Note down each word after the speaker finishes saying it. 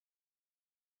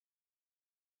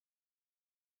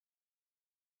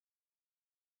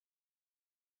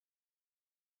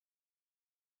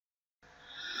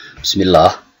بسم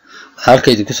الله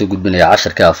halkaydu kusoo gudbinaya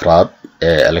casharka afraad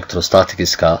ee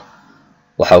electrostaticska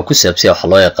waxa uu ku saabsan waxa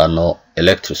loo yaqaano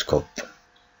electroscope.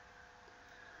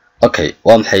 Okay,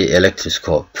 waa maxay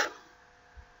electroscope?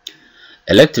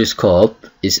 Electroscope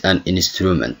is an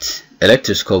instrument.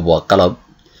 Electroscope waa qalab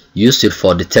used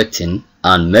for detecting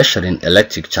and measuring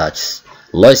electric charges.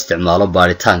 loo isticmaalo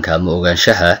baaritaanka ama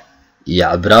ogaanshaha iyo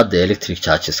cabiraadda electric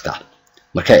chargeska.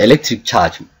 Marka electric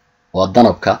charge waa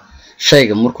danabka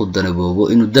shayga markuu danaboobo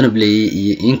inuu danab leeyahay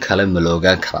iyo in kale ma la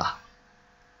ogaan karaa.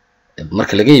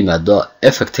 Marka laga yimaado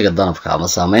effectiga danabka ama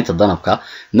saameynta danabka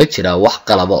ma jira wax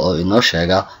qalaba oo inoo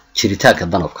sheega jiritaanka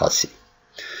danabkaasi.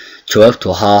 Jawaabtu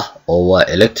haa oo waa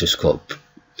electroscope.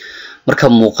 Marka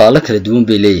muuqaalo kala duwan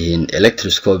bay leeyihiin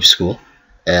electroscopesku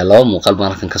laba muuqaal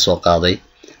baan halkan ka soo qaaday.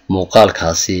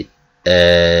 muuqaalkaasi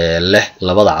leh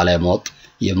labada caleemood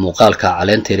iyo muuqaalka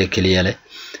caleenteeda kaliya leh.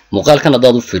 muuqaalkan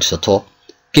hadaad u fiirsato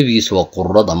gebigiisu waa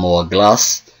qururad ama waa glass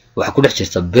waxa ku dhex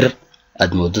jirta bir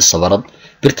aad moodo sabarad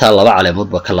birta laba caleemood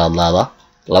ba ka laadlaada.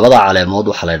 labada caleemood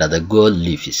waxa la yiraahdaa gold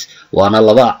leaves waana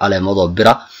laba caleemood oo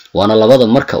bira waana labada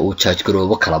marka uu charge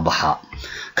garoobo kala baxa.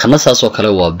 kana saas oo kale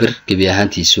waa bir gebi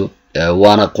ahaantiisu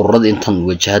waana qururad intan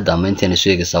wajahada ama intan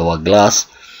sheegaysa waa glass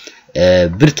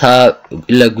birta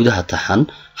ila gudaha taxan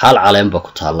hal caleen ba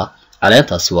ku taala.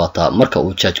 caleentaasi waa ta marka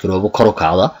uu charge garoobo kor u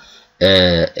kacda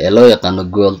loo yaqaan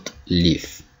gold leaf.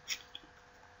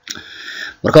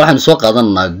 marka waxaan soo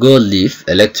qaadanaa gold leaf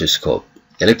electroscope.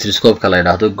 electroscope ka la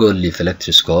yiraahdo gold leaf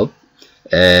electroscope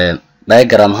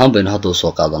diagram ahaan baynu hadda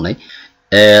soo qaadanay.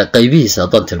 qaybihiisa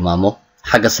haddaan tilmaamo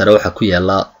xagga sare waxa ku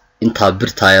yaala inta bir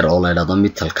tire oo la yiraahdo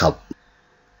metal cap.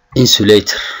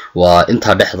 insulator waa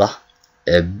inta dhexda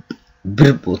bir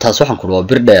taas waxaan ku waa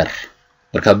bir dheer.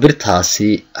 marka birtaasi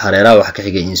hareeraha waxa ka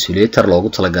xigay insulator loogu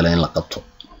talagalay in la qabto.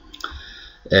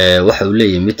 waxa uu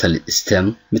leeyahay metal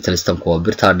stem waa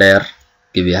birta dheer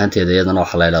gebi ahaanteeda iyadana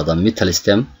waxa la yiraahdaa metal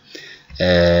stem.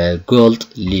 gold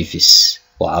leaves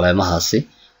waa caleemahaasi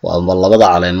waa labada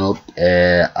caleemood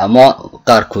ama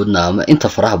qaar koodna ama inta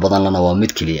faraha badan lana waa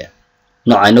mid kaliya.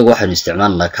 nooca inagu waxaanu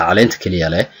isticmaalnaa ka caleenta kaliya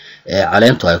leh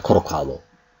caleentu ay kor u kacdo.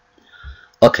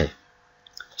 okay,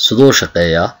 sidoo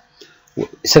shaqeeya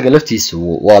isaga laftiisa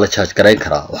waa la charge gareyn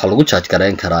karaa. waxa lagu charge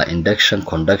gareyn karaa induction,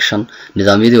 conduction,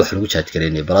 nidaamyadii wax lagu charge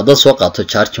gareynay. bal hadda soo qaato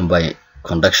charging by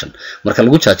conduction. marka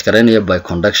lagu charge gareynayo by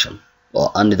conduction oo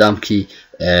aan nidaamkii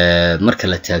marka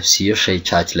la taabsiyo shay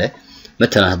charge leh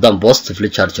مثلا haddaan positively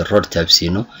charged rod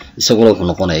taabsiino isaguna wuxuu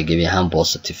noqonayaa gebi ahaan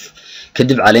positive.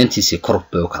 kadib caleentiisii kor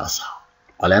bay u kacaysaa.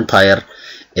 caleenta yar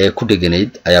ee ku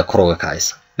dheganayd ayaa kor uga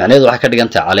kacaysa. macnaheedu waxay ka dhigan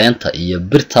tahay caleenta iyo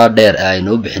birta dheer ay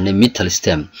noo bixinay metal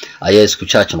stem ayaa isku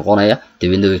charge noqonaya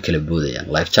dibadna way kala boodayaan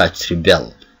like charge rebel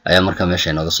ayaa marka meesha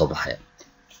inooga soo baxaya.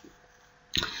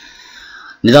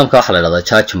 nidaamka waxa la yiraahdaa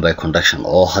charging by conduction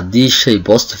oo haddii shay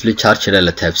positively charged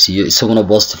la taabsiyo isaguna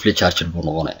positively charged buu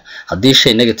noqonayaa. haddii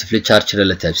shay negatively charged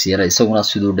la taabsiyana isaguna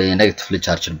sidoo dhan negatively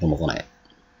charged buu noqonayaa.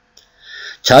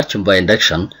 charging by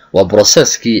induction waa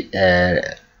processkii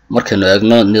markaynu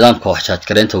eegno nidaamka wax charge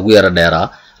gareynta ugu yara dheeraa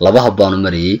laba hab baanu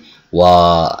mariyay.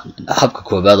 waa habka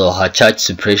koobaad oo ahaa charge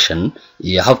separation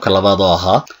iyo habka labaad oo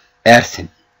ahaa earthing.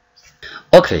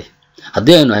 okay,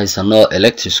 haddii aynu haysano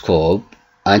electroscope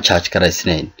aan charge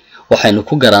gareysnayn waxaynu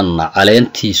ku garanaa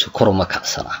caleentiisu kor uma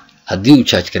kacsana. haddii uu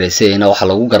charge gareysayna waxa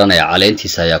lagu garanayaa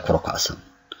caleentiisa ayaa kor u kacsan.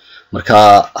 marka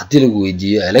haddii lagu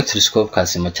weydiiyo electroscope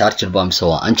kaasi ma charged ba mise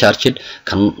waa uncharged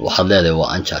kan waxaad leedahay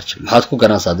waa uncharged. maxaad ku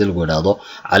garanaysaa haddii lagu yiraahdo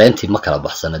caleentii ma kala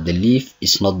baxsana the leaf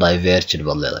is not diverged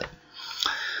baad leedahay.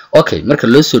 okay, marka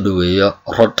loo soo dhaweeyo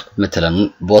rod matalan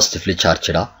positively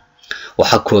charged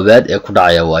waxa koobaad ee ku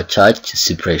dhacaya waa charge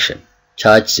separation.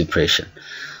 charge separation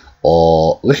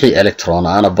oo wixii electron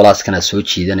ana pluskana soo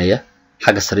jiidanaya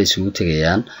xagga sare isugu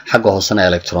tagayaan xagga hoosena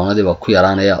electronadii ba ku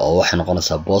yaraanaya oo waxay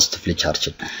noqonaysaa positively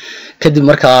charged. kadib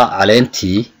marka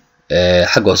caleentii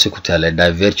xagga hoose ku taala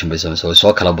divergent bay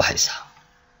soo kala baxaysaa.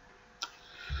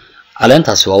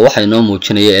 caleentaasi waa waxa inoo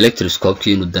muujinaya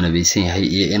electroscope-kii inuu danabeysan yahay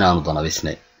iyo inaanu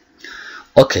danabeysnayn.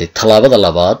 okay, talaabada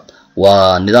labaad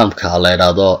waa nidaamka la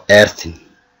yiraahdo earthing.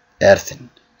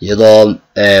 iyadoo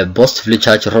positively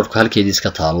charged rodku halkeedii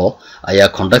iska taalo ayaa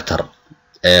conductor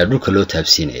dhulka loo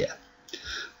taabsiinaya.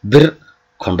 bir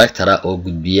conductor oo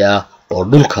gudbiya oo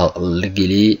dhulka la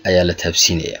geliyay ayaa la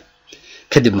taabsiinaya.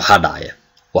 kadib maxaa dhacaya?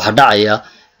 waxa dhacaya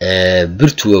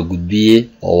birtu waa gudbiye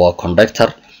oo waa conductor.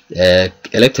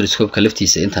 electroscope-ka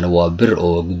laftiisa intana waa bir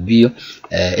oo gudbiyo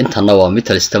intana waa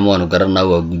metal stem waanu garanaa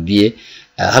waa gudbiye.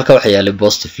 halka waxa yaala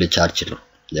positively charged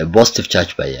positive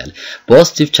charge baa yaala.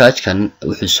 positive charge kan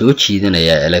wuxuu soo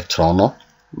jiidanayaa electrono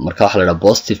marka waxa la yiraahdaa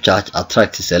positive charge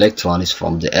attracts electrons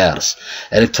from the earth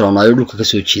electron ay dhulka ka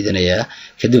soo jiidanaya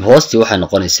kadib hoostii waxay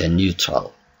noqonaysaa neutral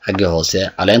xagga hoose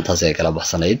caleentaas ay kala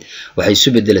baxsanayd waxay isu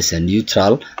bedelaysaa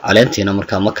neutral caleentiina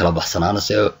marka ma kala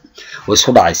baxsanaanayso way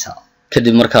isku dhacaysaa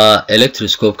kadib marka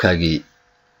electroscope-kaagi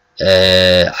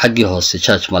xagga hoose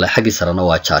charge male xagga sarena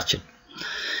waa charge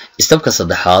stepka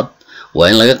saddexaad waa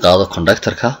in laga qaado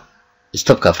conductor-ka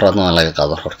stepka afraadna waa in laga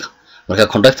qaado rodka marka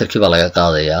conductor-kii baa laga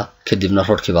qaadayaa kadibna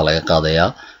rodkii baa laga qaadayaa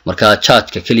marka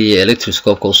charge-ka kaliya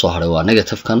electroscope-ka u soo haray waa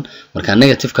negative-kan marka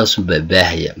negative-kaas uu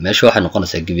baahaya meesha waxay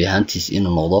noqonaysaa gebi ahaantiis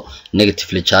inuu noqdo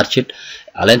negatively charged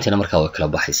caleentiina marka way kala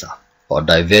baxaysaa oo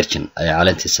divergent ay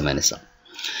caleentii sameynaysaa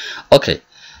okay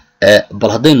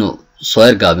bal hadaynu soo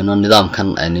ergaabino nidaamkan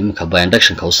aynu iminka by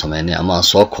induction-ka u sameynay ama aan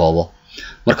soo koobo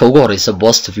marka ugu horeysa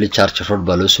positively charged rod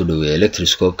baa loo soo dhaweeyay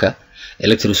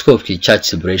electroscope-kii charge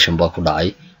separation baa ku dhacay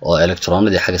oo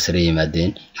electronadii xagga sare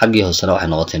yimaadeen xaggii hoosena waxay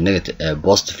noqotay negative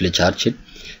positively charged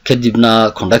kadibna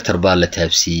conductor baa la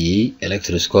taabsiiyay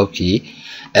electroscope-kii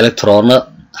electrona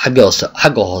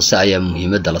xagga hoose ayaa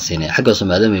muhiimadda la siinaya xagga hoose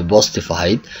maadaama ay positive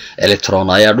ahayd electron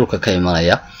ayaa dhulka ka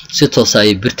imanaya si toos ah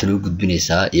ay birtan u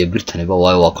gudbinaysaa iyo birtaniba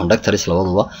waa conductors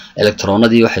labaduba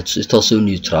electronadii waxay si toos u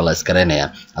neutralize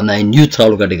gareynayaan ama ay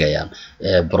neutral uga dhigayaan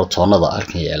protonada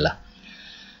halkan yaala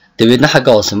dabeedna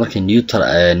xagga hoose markay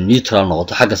neutral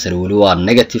noqoto xagga sare wali waa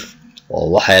negative oo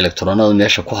waxa electronada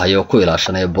meesha ku hayo ku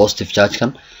ilaashanaya positive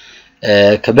charge-kan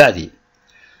kabacdi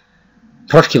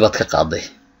rodkii baad ka qaaday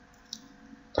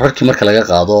rodkii marka laga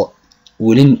qaado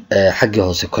wali xagga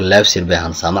hoose collapse bay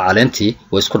hanaysaa ama caleentii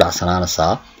way isku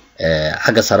dhacsanaanaysaa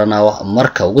xagga sarena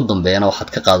marka ugu dambeeyana waxaad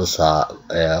ka qaadaysaa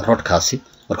rodkaasi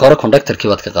marka hore conductor-kii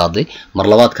baad ka qaaday mar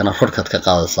labaadkana rodkaad ka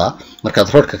qaadaysaa markaad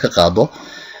rodka ka qaado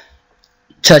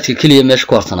charge-ka kaliya meesha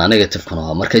ku harsanaa negative-kana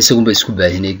waa marka isagunba isku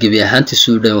baahinay gebi ahaantiisu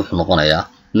dhan wuxuu noqonayaa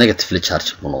negatively charged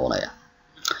buu noqonayaa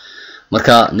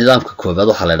marka nidaamka koobaad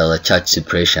waxaa la yiraahdaa charge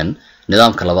separation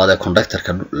nidaamka labaad ee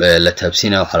conductor-ka la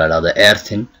taabsiinayo waxaa la yiraahdaa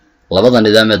earthing labada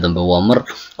nidaam ee dambe waa mar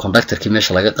conductor-kii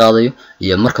meesha laga qaadayo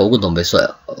iyo marka ugu dambayso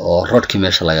oo rodkii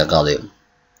meesha laga qaadayo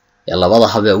labada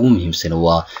hab ee ugu muhiimsan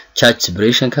waa charge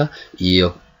separation-ka iyo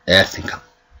earthing-ka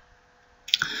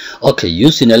okay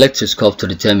using electroscope to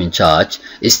determine charge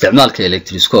isticmaalka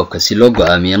electroscope-ka si loo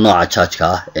go'aamiyo nooca charge-ka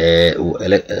ah ee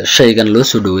shaygan loo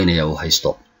soo dhaweynaya uu haysto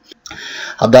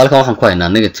hadda halkan waxaan ku haynaa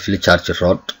negatively charged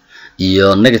rod iyo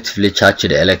negatively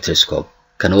charged electroscope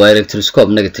kan waa electroscope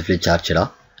negatively charged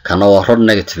kana waa rod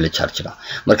negatively charged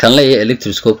markaan leeyahay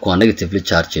electroscope-ku waa negatively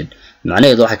charged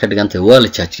macnaheedu waxay ka dhigan tahay waa la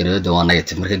charge gareeyo waa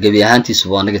negative marka gebi ahaantiisu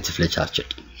waa negatively charged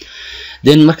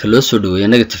then marka loo soo dhaweeyo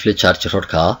negatively charged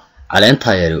rodka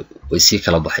caleenta yar way sii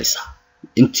kala baxaysaa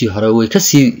intii hore way ka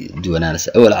sii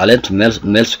duwanaanaysaa awal caleentu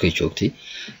meel sukay joogtay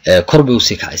kor bay u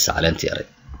sii kacaysaa caleentii yar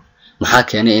maxaa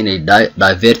keenay inay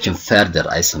divergent further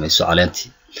ay samayso caleentii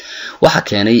waxa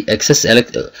keenay excess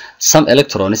some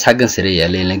electrons xaggan sare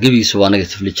yaaleen gebigiisu waa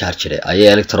negatively charged ay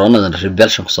electronadan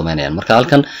repulsion ku sameynayaan marka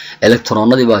halkan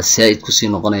electronadii baa saaid ku sii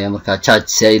noqonaya marka charge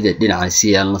saaid dhinaca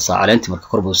sii yeelanaysa caleentii marka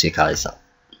kor bay u sii kacaysaa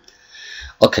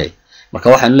okay marka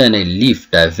waxaan leenahay leaf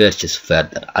diverges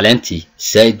further caleentii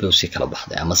saaid bay u sii kala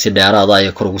baxday ama si dheeraad ah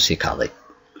ay kor ugu sii kacday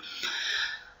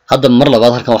hadda mar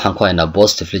labaad halkan waxaan ku haynaa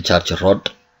positively charged rod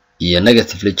iyo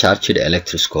negatively charged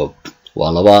electroscope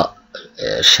waa laba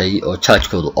shay oo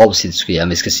charge-koodu opposite isku yahay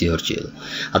ama iska sii horjeedo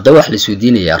hadda wax la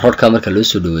isweydiinayaa rodka marka loo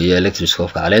soo dhaweeyo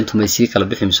electroscope-ka caleentu may sii kala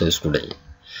bixi mise isku dhici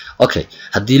okay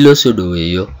haddii loo soo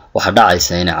dhaweeyo waxa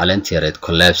dhacaysa in caleentii yareed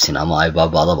collapsing ama ay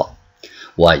baabadaba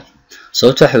why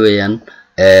sababta waxa weeyaan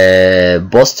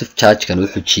positive charge-kan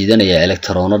wuxuu jiidanayaa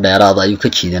electrono dheeraad ayuu ka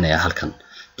jiidanayaa halkan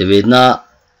dabeedna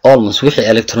almost wixii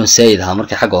electron saaid ah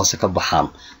markay xagga hoose ka baxaan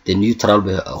the neutral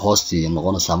bay hoostii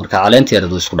noqonaysaa marka caleentii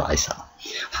yareed way isku dhacaysaa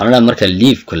waxaan leeyahay marka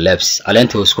leaf collapse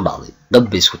caleentii way isku dhacday dab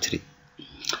bay isku tiri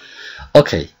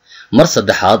okay mar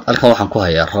saddexaad halkan waxaan ku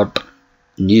hayaa rod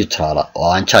neutral oo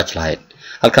aan charge lahayn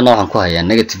halkan waxaan ku hayaa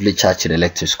negatively charged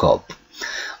electroscope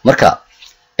marka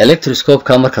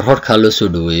electroscope-ka marka rodka loo soo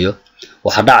dhaweeyo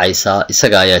waxa dhacaysa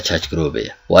isaga ayaa charge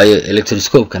garoobaya waayo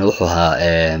electroscope-kan wuxuu ahaa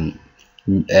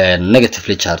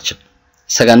negatively charged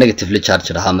isaga negatively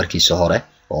charged ahaa markiisa hore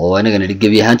oo inaga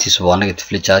gebi ahaantiisu waa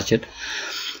negatively charged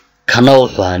kana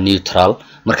wuxuu ahaa neutral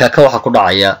marka ka waxa ku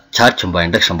dhacaya charge by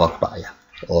induction baa ku dhacaya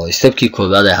oo stepkii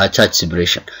koobaad ahaa charge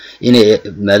separation inay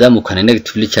maadaama kan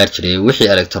negatively charged yahay wixii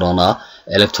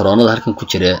electronada halkan ku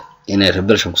jira inay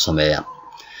repulsion ku sameeyaan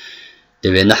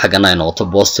dabeedna xaggana ay noqoto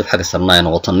positive xagga sarena ay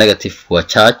noqoto negative waa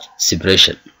charge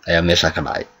separation ayaa meesha ka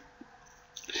dhacay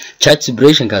charge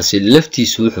separation kaasi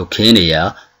laftiisu wuxuu keenayaa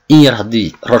in yar haddii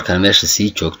rodkan meesha sii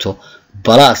joogto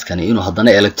balaaskani inuu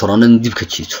haddana electronan dib ka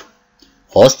jiito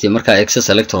hoostii markaa excess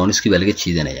electroniski baa laga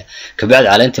jiidanaya kabacdi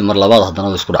caleentii mar labaad haddana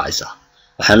way isku dhacaysaa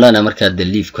waxaan leenahay markaa the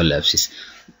leaf collapses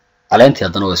caleentii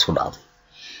haddana way isku dhacday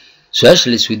su-aasha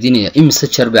la isweydiinaya imise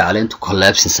jeer bay caleentu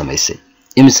collapsing samaysay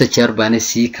imise jeer baana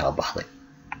sii kala baxday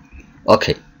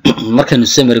okay markaynu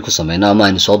summary ku samayno ama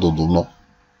aynu soo duuduubno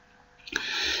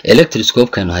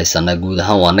electroscope kaynu haysanaa guud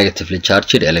ahaan waa negatively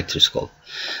charged electroscope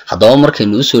haddaba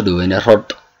markaynu u soo dhaweynay rod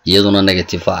iyaduna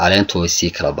negative ah caleentu way sii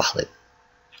kala baxday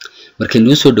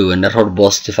markaynu u soo dhaweynay rod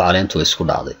positive caleentu way isku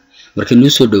dhacday markaynu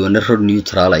u soo dhaweynay rod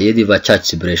neutral iyadii baa charge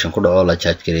separation ku dhaco la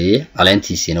charge gareeyay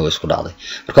caleentiisina way isku dhacday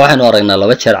marka waxaynu aragnaa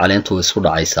laba jeer caleentu way isku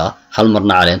dhacaysaa hal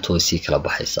marna caleentu way sii kala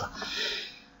baxaysaa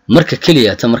marka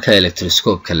kaliya ta marka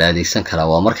electroscope la adeegsan karaa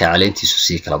waa marka caleentiisu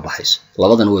sii kala baxayso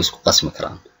labadan way isku qasmi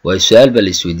karaan way su'aal baa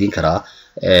la isweydiin karaa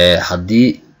haddii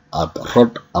aad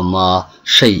rod ama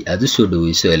shay aad u soo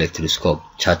dhaweyso electroscope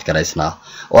charge garaysnaa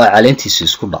oo caleentiisu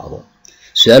isku dhacdo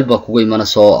su'aal baa kugu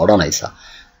imanaysa oo odhanaysa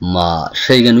ma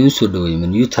shaygan uu soo dhaweeyay ma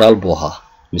neutral buu ahaa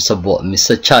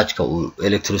mise charge-ka uu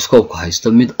electroscope haysto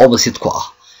mid opposite ku ah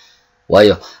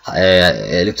waayo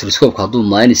electroscope hadduu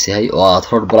minus yahay oo aad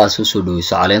rod plus u soo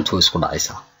dhaweyso caleentu way isku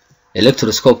dhacaysaa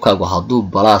electroscope-kaagu hadduu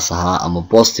plus ahaa ama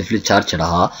positively charged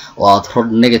ahaa oo aad rod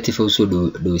negative u soo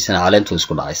dhaweysana caleentu way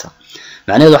isku dhacaysaa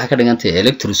macnaheedu waxay ka dhigan tahay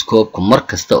electroscope-ku mar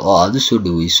kasta oo aad u soo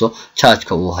dhaweyso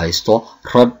charge-ka uu haysto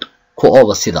rod ku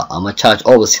opposite ama charge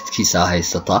opposite-kiisa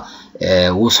haysata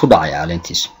wuu isku dhacay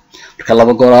caleentiisu marka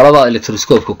laba gooraalaba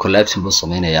electroscope-ku collapsing buu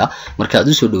sameeyaa marka aad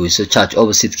u soo dhaweyso charge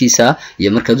opposite-kiisa iyo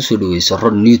marka aad u soo dhaweyso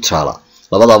rod neutral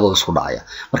labadaba way isku dhacaya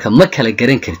marka ma kala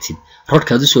garan kartid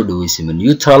rodka aad u soo dhaweysay ma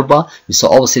neutral ba mise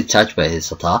opposite charge bay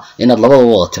haysataa inaad labadaba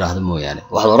wada tiraahdo mooyaane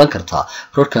waxaad oran kartaa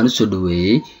rodkaan u soo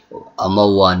dhaweeyay ama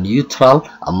waa neutral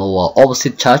ama waa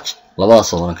opposite charge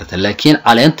labadaas oran kartaa laakiin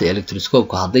caleenta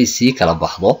electroscope-ku hadday sii kala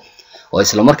baxdo oo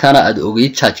isla markaana aad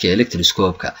ogeyd charge-ka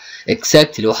electroscope-ka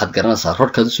exactly waxaad garanaysaa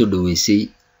rodkaad u soo dhaweysay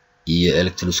iyo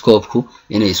electroscope-ku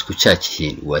inay isku charge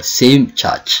yihiin waa same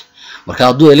charge marka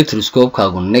hadduu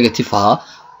electroscope-kaagu negative ahaa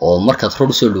oo markaad rod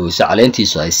u soo dhaweyso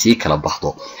caleentiisu ay sii kala baxdo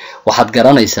waxaad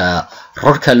garanaysaa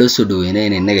rodka loo soo dhaweynay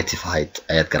inay negative ahayd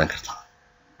ayaad garan kartaa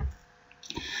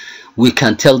we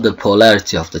can tell the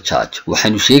polarity of the charge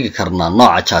waxaynu sheegi karnaa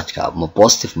nooca charge-ka ma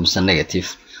positive mise negative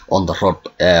on the rod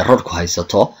rodku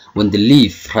haysato when the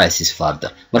leaf rises further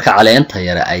marka caleenta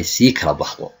yare ay sii kala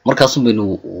baxdo markaas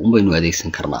baynu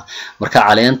adeegsan karnaa marka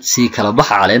caleenta sii kala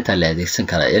baxa caleenta la adeegsan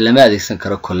karaa ee lama adeegsan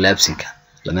karo collapsing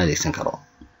lama adeegsan karo